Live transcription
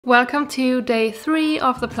Welcome to day 3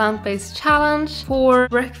 of the plant-based challenge. For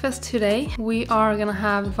breakfast today we are gonna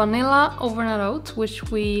have vanilla overnight oats,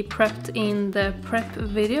 which we prepped in the prep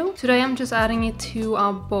video. Today I'm just adding it to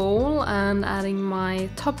a bowl and adding my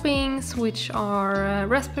toppings, which are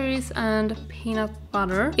raspberries and peanut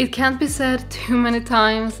butter. It can't be said too many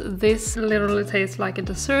times, this literally tastes like a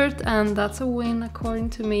dessert, and that's a win according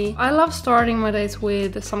to me. I love starting my days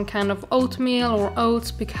with some kind of oatmeal or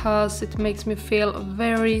oats because it makes me feel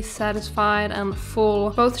very satisfied and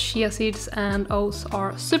full. Both chia seeds and oats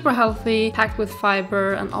are super healthy, packed with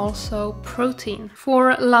fiber and also protein.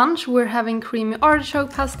 For lunch we're having creamy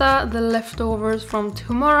artichoke pasta, the leftovers from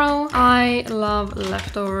tomorrow. I love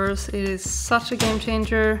leftovers, it is such a game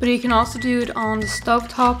changer. But you can also do it on the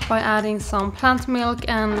stovetop by adding some plant milk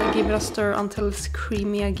and give it a stir until it's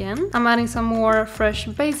creamy again. I'm adding some more fresh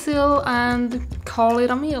basil and call it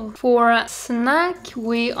a meal. For snack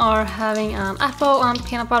we are having an apple and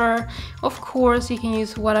peanut butter. Of course you can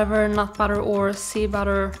use whatever nut butter or seed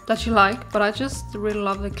butter that you like, but I just really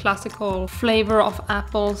love the classical flavor of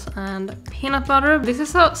apples and peanut butter. This is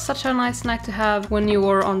such a nice snack to have when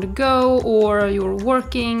you're on the go or you're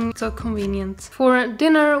working, so convenient. For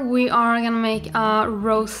dinner we are gonna make a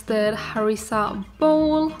roasted harissa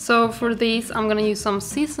bowl. So for these I'm gonna use some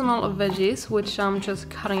seasonal veggies, which I'm just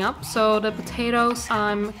cutting up. So the potatoes,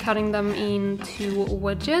 I'm cutting them into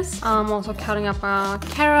wedges. I'm also cutting up a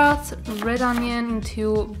carrot, red onion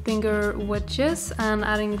into bigger wedges and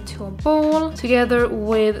adding it to a bowl together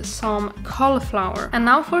with some cauliflower. And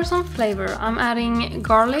now for some flavor, I'm adding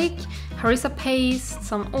garlic, harissa paste,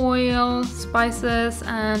 some oil, spices,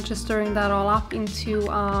 and just stirring that all up into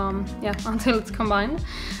until it's combined.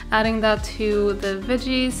 Adding that to the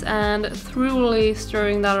veggies and thoroughly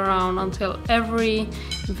stirring that around until every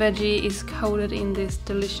veggie is coated in this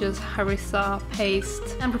delicious harissa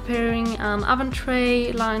paste. And preparing an oven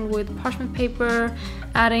tray lined with parchment paper,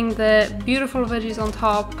 adding the beautiful veggies on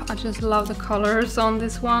top. I just love the colors on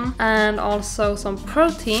this one. And also some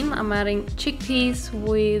protein. I'm adding chickpeas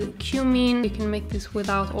with cumin. You can make this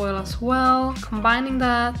without oil as well. Combining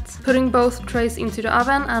that, putting both trays into the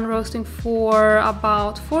oven and roasting for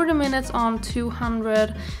about 40 minutes on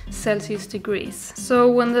 200 Celsius degrees. So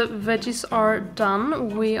when the veggies are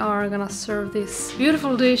done, we are gonna serve this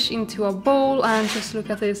beautiful dish into a bowl, and just look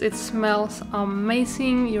at this, it smells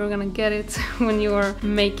amazing. You're gonna get it when you're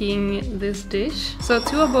making this dish. So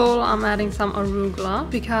to a bowl I'm adding some arugula,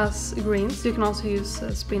 because greens. You can also use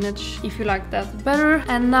spinach if you like that better.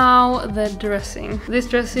 And now the dressing. This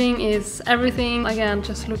dressing is everything. Again,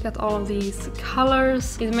 just look at all of these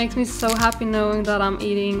colors. It makes me so happy knowing that I'm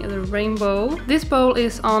eating the rainbow. This bowl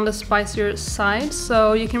is on the spicier side,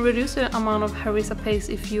 so you can reduce the amount of harissa paste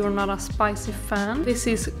if you're not a spicy fan. This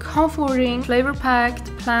is comforting,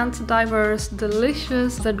 flavor-packed, plant diverse,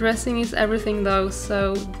 delicious. The dressing is everything though,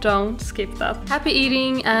 so don't skip that. Happy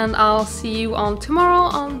eating, and I'll see you on tomorrow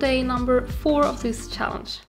on day number 4 of this challenge.